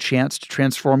out on a chance to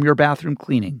transform your bathroom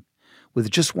cleaning with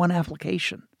just one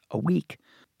application a week.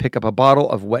 Pick up a bottle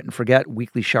of Wet and Forget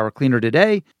Weekly Shower Cleaner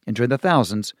today and join the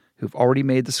thousands who've already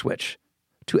made the switch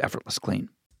to effortless clean.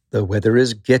 The weather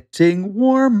is getting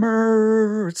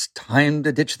warmer. It's time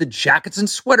to ditch the jackets and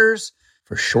sweaters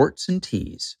for shorts and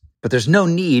tees. But there's no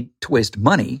need to waste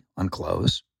money on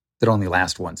clothes that only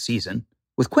last one season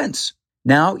with Quince.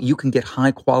 Now you can get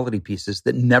high-quality pieces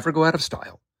that never go out of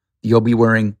style, you'll be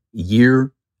wearing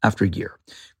year after year.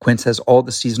 Quince has all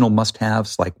the seasonal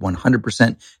must-haves like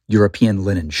 100% European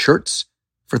linen shirts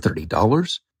for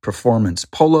 $30, performance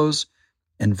polos,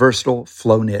 and versatile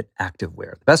flow-knit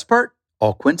activewear. The best part?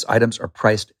 All Quince items are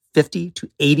priced 50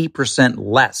 to 80%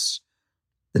 less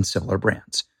than similar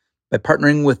brands. By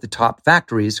partnering with the top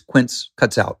factories, Quince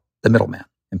cuts out the middleman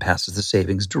and passes the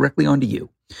savings directly on to you.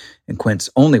 And Quince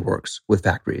only works with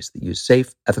factories that use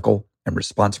safe, ethical, and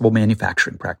responsible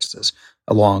manufacturing practices,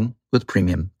 along with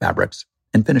premium fabrics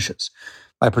and finishes.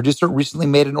 My producer recently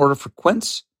made an order for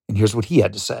Quince, and here's what he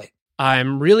had to say.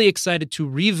 I'm really excited to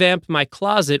revamp my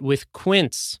closet with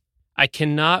Quince. I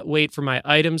cannot wait for my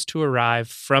items to arrive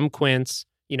from Quince.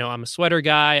 You know, I'm a sweater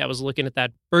guy. I was looking at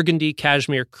that burgundy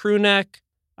cashmere crew neck.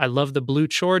 I love the blue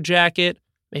chore jacket.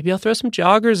 Maybe I'll throw some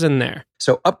joggers in there.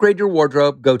 So upgrade your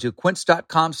wardrobe. Go to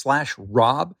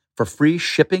quince.com/Rob for free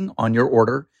shipping on your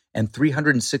order and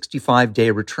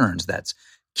 365-day returns. That's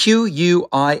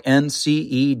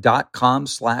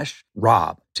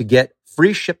QUINCE.com/Rob to get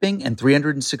free shipping and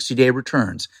 360-day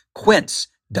returns.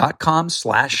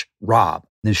 Quince.com/Rob.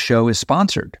 This show is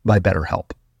sponsored by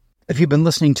BetterHelp. If you've been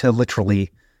listening to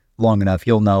Literally long enough,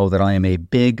 you'll know that I am a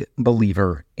big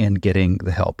believer in getting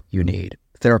the help you need.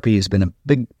 Therapy has been a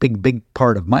big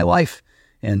part of my life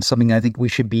and something I think we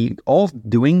should be all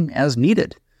doing as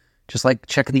needed, just like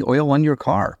checking the oil on your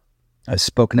car. I've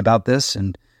spoken about this,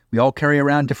 and we all carry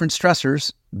around different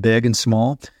stressors, big and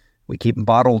small. We keep them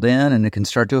bottled in, and it can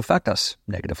start to affect us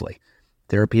negatively.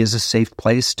 Therapy is a safe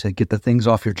place to get the things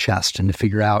off your chest and to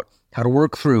figure out how to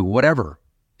work through whatever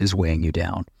is weighing you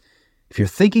down. If you're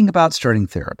thinking about starting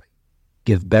therapy,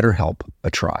 give BetterHelp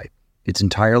a try. It's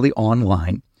entirely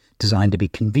online, designed to be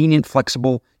convenient,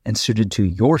 flexible, and suited to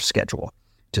your schedule.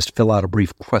 Just fill out a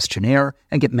brief questionnaire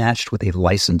and get matched with a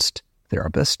licensed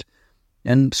therapist.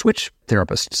 And switch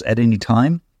therapists at any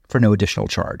time for no additional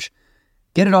charge.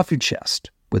 Get it off your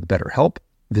chest with BetterHelp.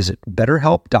 Visit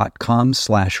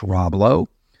BetterHelp.com/Rob Lowe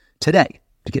today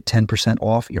to get 10%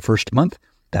 off your first month.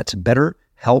 That's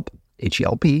BetterHelp,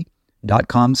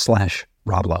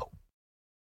 HELP.com/Rob Lowe.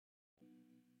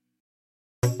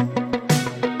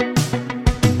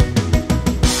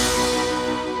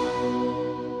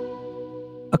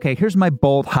 Okay, here's my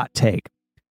bold hot take.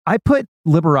 I put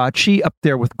Liberace up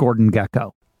there with Gordon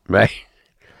Gekko. Right.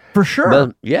 For sure.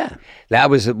 Well, yeah. That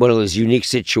was one of those unique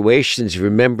situations.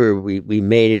 Remember, we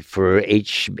made it for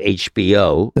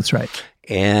HBO. That's right.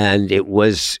 and it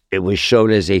was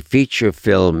shown as a feature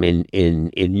film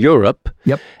in Europe.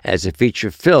 Yep. As a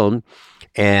feature film,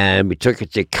 and we took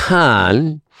it to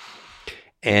Cannes.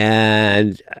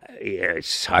 And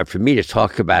it's hard for me to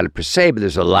talk about it per se, but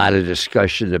there's a lot of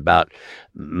discussion about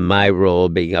my role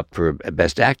being up for a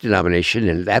Best Actor nomination.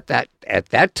 And at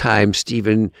that time,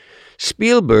 Steven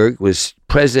Spielberg was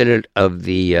president of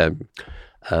the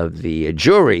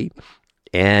jury,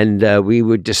 and we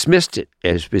were dismissed it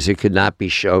because it could not be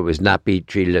shown, it was not be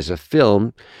treated as a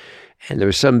film. And there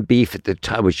was some beef at the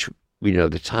time, which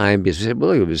the time, because we said,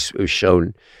 well, it was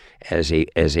shown as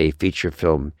a feature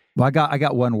film. Well, I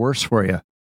got one worse for you.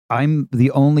 I'm the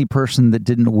only person that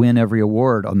didn't win every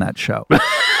award on that show.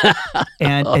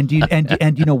 and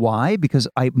you know why? Because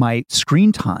my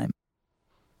screen time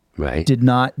did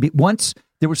not be, once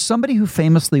there was somebody who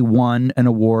famously won an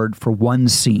award for one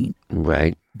scene.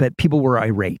 Right. But people were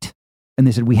irate. And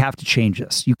they said, we have to change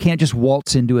this. You can't just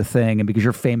waltz into a thing and because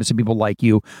you're famous and people like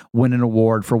you, win an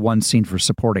award for one scene for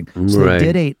supporting. So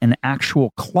they did an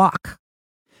actual clock.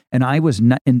 And I was,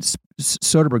 and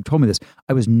Soderbergh told me this,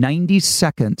 I was 90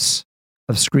 seconds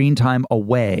of screen time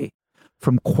away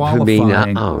from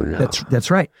qualifying. Oh, no. That's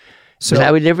right. So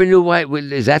I would never knew why.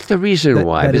 Is that the reason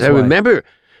why? Because I remember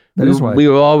we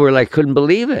were like, couldn't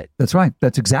believe it. That's right.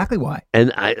 That's exactly why.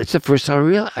 And it's the first time I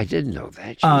realized. I didn't know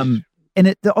that. Jesus.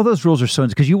 And all those rules are so,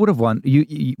 because you would have won. You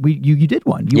did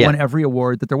won. You won every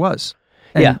award that there was.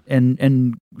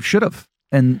 And should have.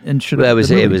 And should have.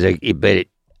 Well,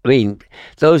 I mean,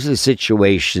 those are the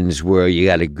situations where you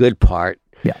got a good part.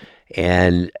 Yeah.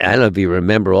 And I don't know if you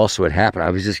remember also what happened.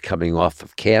 I was just coming off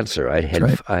of cancer. I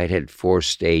had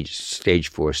stage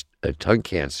 4 tongue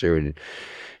cancer and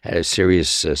had a serious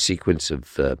sequence of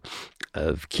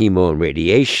chemo and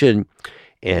radiation,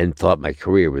 and thought my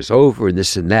career was over and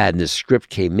this and that. And this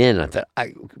script came in. I thought,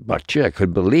 I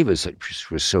couldn't believe it. It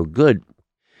was so good.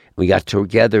 We got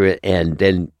together, and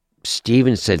then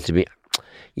Steven said to me,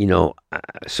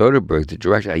 Soderbergh, the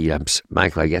director,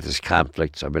 Michael, I get this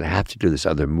conflict, so I'm going to have to do this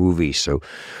other movie, so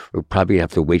we're probably going to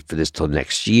have to wait for this till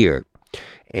next year.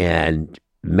 And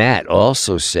Matt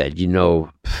also said, we're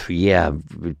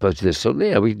supposed to do this, so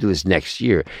we can do this next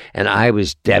year. And I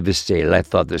was devastated. I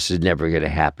thought this is never going to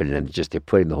happen, and they're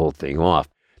putting the whole thing off.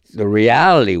 The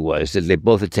reality was that they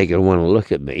both had taken one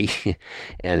look at me,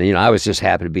 and I was just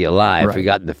happy to be alive,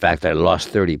 forgotten the fact that I lost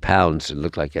 30 pounds and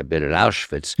looked like I'd been at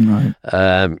Auschwitz,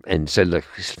 and said, "Look,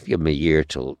 just give me a year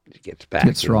till it gets back."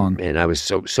 Get strong. And I was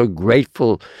so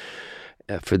grateful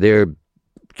for their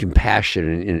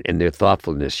compassion and their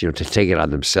thoughtfulness, to take it on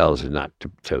themselves and not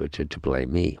to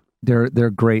blame me. They're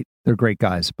great. They're great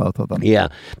guys, both of them. Yeah.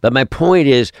 But my point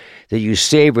is that you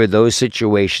savor those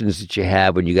situations that you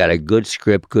have when you got a good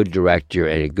script, good director,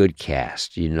 and a good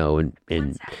cast, and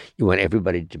you want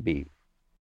everybody to be.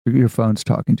 Your phone's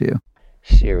talking to you.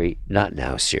 Siri. Not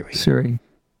now, Siri. Siri.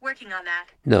 Working on that.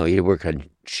 No, you work on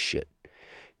shit.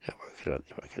 Not working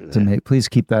on that. Please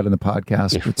keep that in the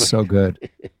podcast. It's so good.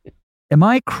 Am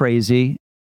I crazy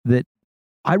that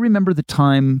I remember the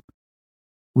time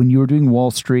when you were doing Wall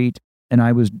Street and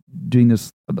I was doing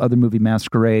this other movie,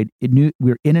 Masquerade? We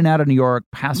were in and out of New York,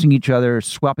 passing each other,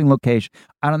 swapping location,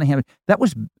 out on the Hamptons. That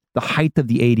was the height of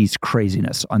the 80s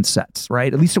craziness on sets,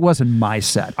 right? At least it wasn't my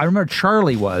set. I remember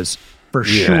Charlie was, for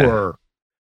sure.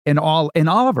 And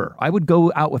Oliver, I would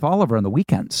go out with Oliver on the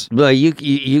weekends. Well, you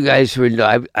guys were.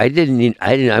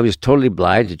 I was totally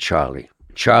blind to Charlie.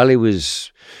 Charlie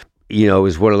was,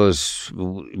 was one of those,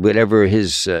 whatever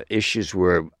his issues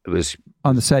were, it was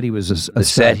on the set. He was a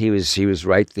set. He was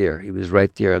right there. He was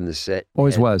right there on the set.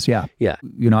 Always was. Yeah. Yeah.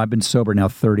 I've been sober now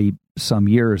 30 some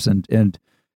years, and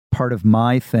part of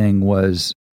my thing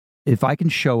was if I can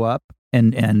show up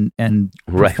and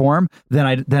perform, then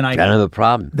I don't have a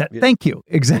problem. Thank you.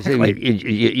 Exactly.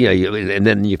 And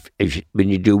then when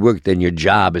you do work, then your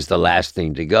job is the last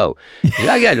thing to go.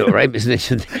 I got to do it, right?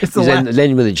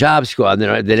 Then when the job's gone,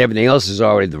 then everything else is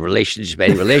already the relationship.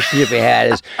 Any relationship you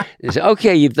had is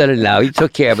okay. You've done it now. You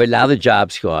took care of it. Now the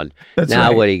job's gone. That's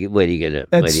now right. what are you gonna?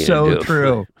 That's so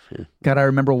true. God, I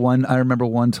remember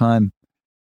one time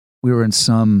we were in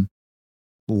some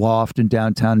loft in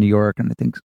downtown New York, and I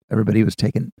think everybody was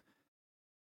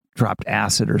dropped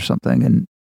acid or something,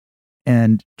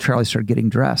 and Charlie started getting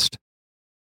dressed.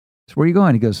 So where are you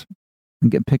going? He goes, I'm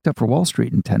getting picked up for Wall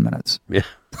Street in 10 minutes. Yeah.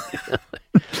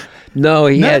 No,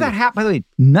 of that by the way,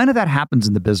 none of that happens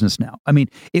in the business now. I mean,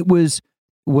 it was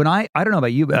when I don't know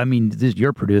about you, but I mean, this is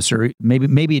your producer.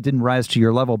 Maybe it didn't rise to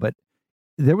your level, but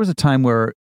there was a time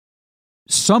where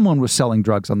someone was selling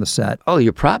drugs on the set. Oh,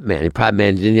 your prop man. The prop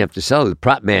man didn't have to sell it. The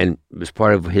prop man was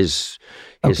part of his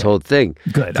Okay. whole thing.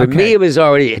 Good. For okay. me, it was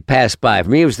already passed by. For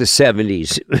me, it was the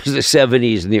 70s. It was the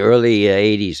 70s and the early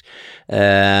 80s.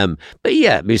 But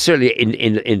yeah, I mean, certainly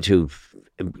into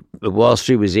Wall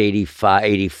Street was 85,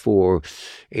 84,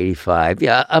 85.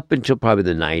 Yeah, up until probably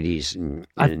the 90s.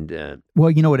 Well,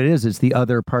 you know what it is? It's the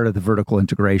other part of the vertical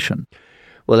integration.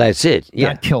 Well, that's it.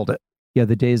 Yeah. That killed it. Yeah,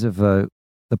 the days of the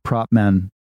prop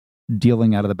men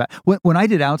dealing out of the back. When I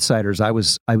did Outsiders, I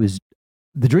was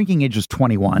the drinking age was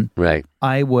 21. Right.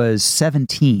 I was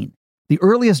 17. The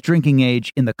earliest drinking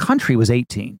age in the country was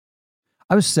 18.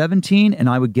 I was 17, and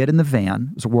I would get in the van.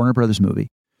 It was a Warner Brothers movie.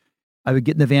 I would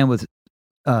get in the van with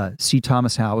C.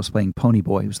 Thomas Howell was playing Pony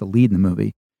Boy, who was the lead in the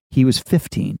movie. He was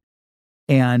 15,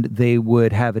 and they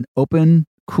would have an open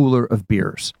cooler of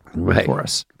beers for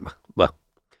us. Well,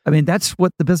 I mean, that's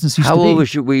what the business used to be. How old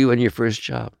were you on your first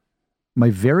job? My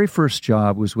very first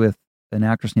job was with an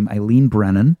actress named Eileen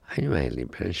Brennan. I knew Eileen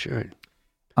Brennan, sure.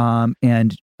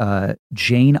 And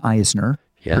Jane Eisner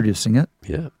producing it.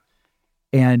 Yeah.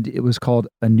 And it was called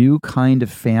A New Kind of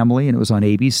Family, and it was on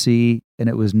ABC, and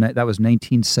that was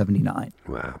 1979.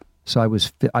 Wow. So I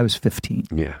was 15.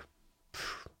 Yeah.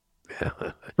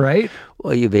 Right?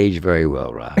 Well, you've aged very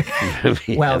well, Rob.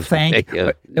 Well, thank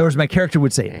you. Or as my character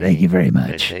would say, thank you very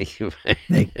much. Thank you.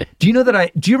 Do you know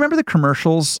that do you remember the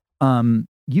commercials?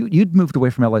 You'd moved away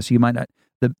from LA, so you might not.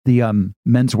 The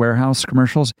Men's Warehouse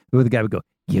commercials, where the guy would go,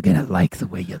 "You're gonna like the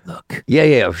way you look."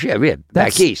 Yeah.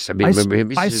 Back east. I mean, remember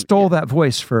him? I stole that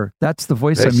voice that's the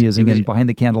voice I'm using in Behind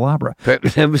the Candelabra.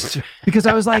 Because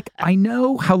I was like, I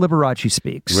know how Liberace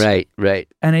speaks. Right.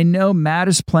 And I know Matt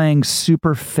is playing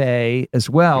Super Faye as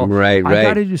well. Right. I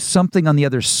got to do something on the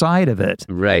other side of it.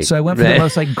 Right. So I went for the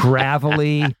most like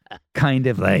gravelly kind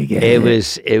of like. It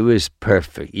was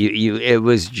perfect. It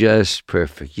was just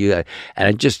perfect. And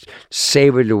I just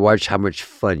savored to watch how much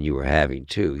fun you were having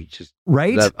too. You just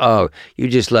right. You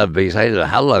just love because I don't know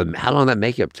how long that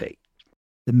makeup take.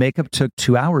 The makeup took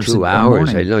 2 hours. 2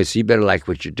 hours. I know. So you better like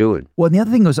what you're doing. Well, and the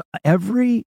other thing was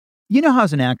you know how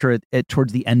as an actor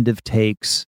towards the end of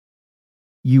takes,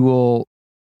 you will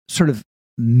sort of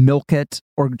milk it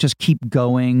or just keep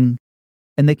going,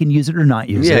 and they can use it or not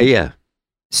use it. Yeah.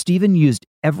 Steven used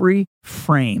every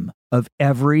frame of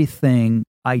everything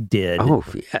I did. Oh,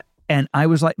 yeah. And I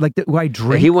was like I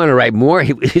drank. He wanted to write more.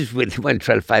 He wanted to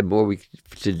try to find more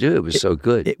to do. It was so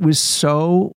good. It was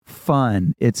so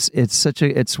fun. It's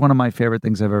one of my favorite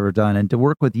things I've ever done. And to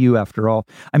work with you after all.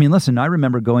 I mean, listen, I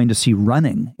remember going to see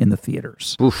Running in the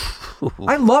theaters.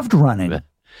 I loved Running.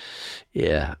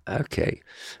 Yeah. Okay.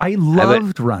 I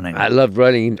loved Running. I loved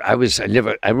running. I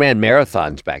ran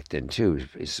marathons back then too.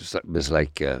 It was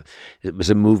like it was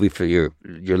a movie for your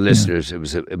listeners. It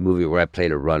was a movie where I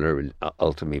played a runner and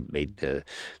ultimately made the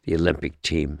Olympic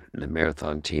team, the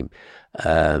marathon team.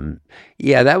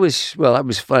 That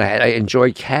was fun. I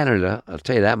enjoyed Canada. I'll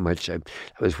tell you that much. That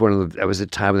was the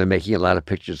time when they're making a lot of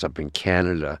pictures up in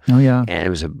Canada. Oh yeah, and it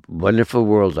was a wonderful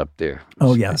world up there.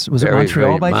 Oh yes, was it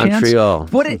Montreal by chance? Montreal.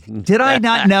 Did I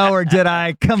not know, or did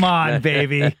I? Come on,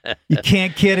 baby, you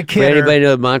can't kid a kid. Anybody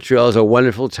know Montreal is a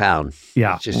wonderful town.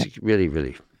 Yeah, it's just really,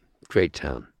 really great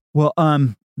town. Well,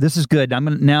 this is good. I'm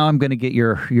gonna get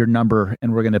your number,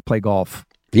 and we're gonna play golf.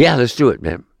 Yeah, let's do it,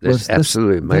 man.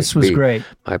 Absolutely. This was great.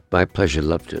 My pleasure.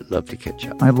 Love to catch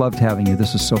up. I loved having you.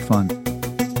 This was so fun.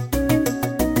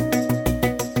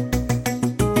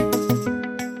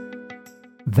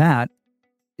 That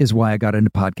is why I got into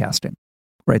podcasting.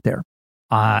 Right there.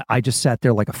 I just sat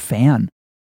there like a fan.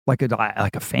 Like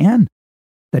a fan.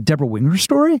 That Deborah Winger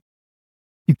story?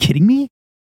 You kidding me?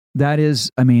 That's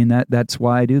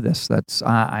why I do this.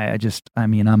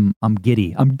 I'm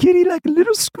giddy. I'm giddy like a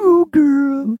little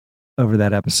schoolgirl over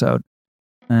that episode.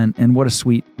 And what a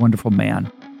sweet, wonderful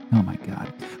man. Oh my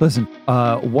God. Listen,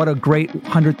 what a great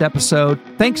 100th episode.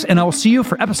 Thanks, and I will see you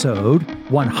for episode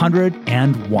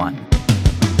 101.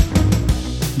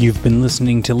 You've been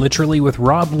listening to Literally with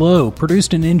Rob Lowe,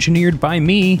 produced and engineered by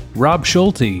me, Rob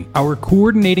Schulte. Our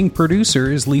coordinating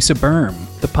producer is Lisa Berm.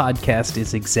 The podcast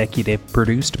is executive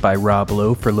produced by Rob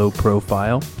Lowe for Low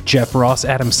Profile, Jeff Ross,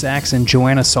 Adam Sachs, and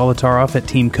Joanna Solitaroff at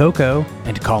Team Coco,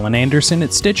 and Colin Anderson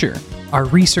at Stitcher. Our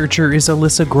researcher is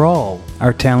Alyssa Grawl.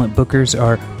 Our talent bookers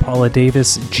are Paula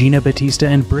Davis, Gina Batista,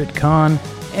 and Britt Kahn.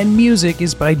 And music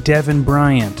is by Devin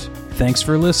Bryant. Thanks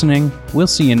for listening. We'll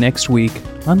see you next week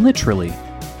on Literally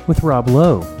with Rob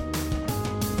Lowe.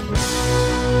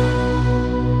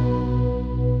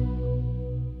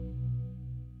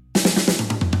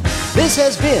 This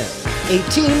has been a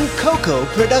Team Coco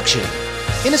production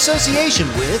in association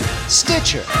with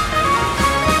Stitcher.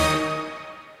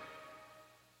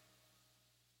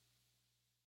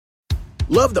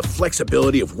 Love the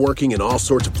flexibility of working in all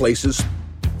sorts of places?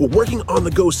 Well, working on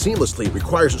the go seamlessly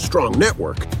requires a strong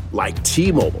network like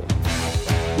T-Mobile.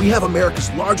 We have America's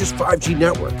largest 5G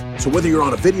network, so whether you're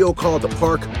on a video call at the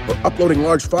park or uploading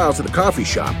large files at a coffee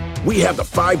shop, we have the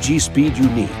 5G speed you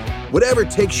need. Whatever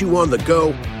takes you on the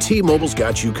go, T-Mobile's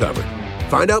got you covered.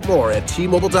 Find out more at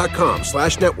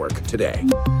T-Mobile.com/network today.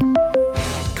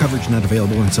 Coverage not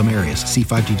available in some areas. See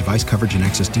 5G device coverage and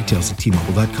access details at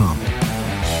T-Mobile.com.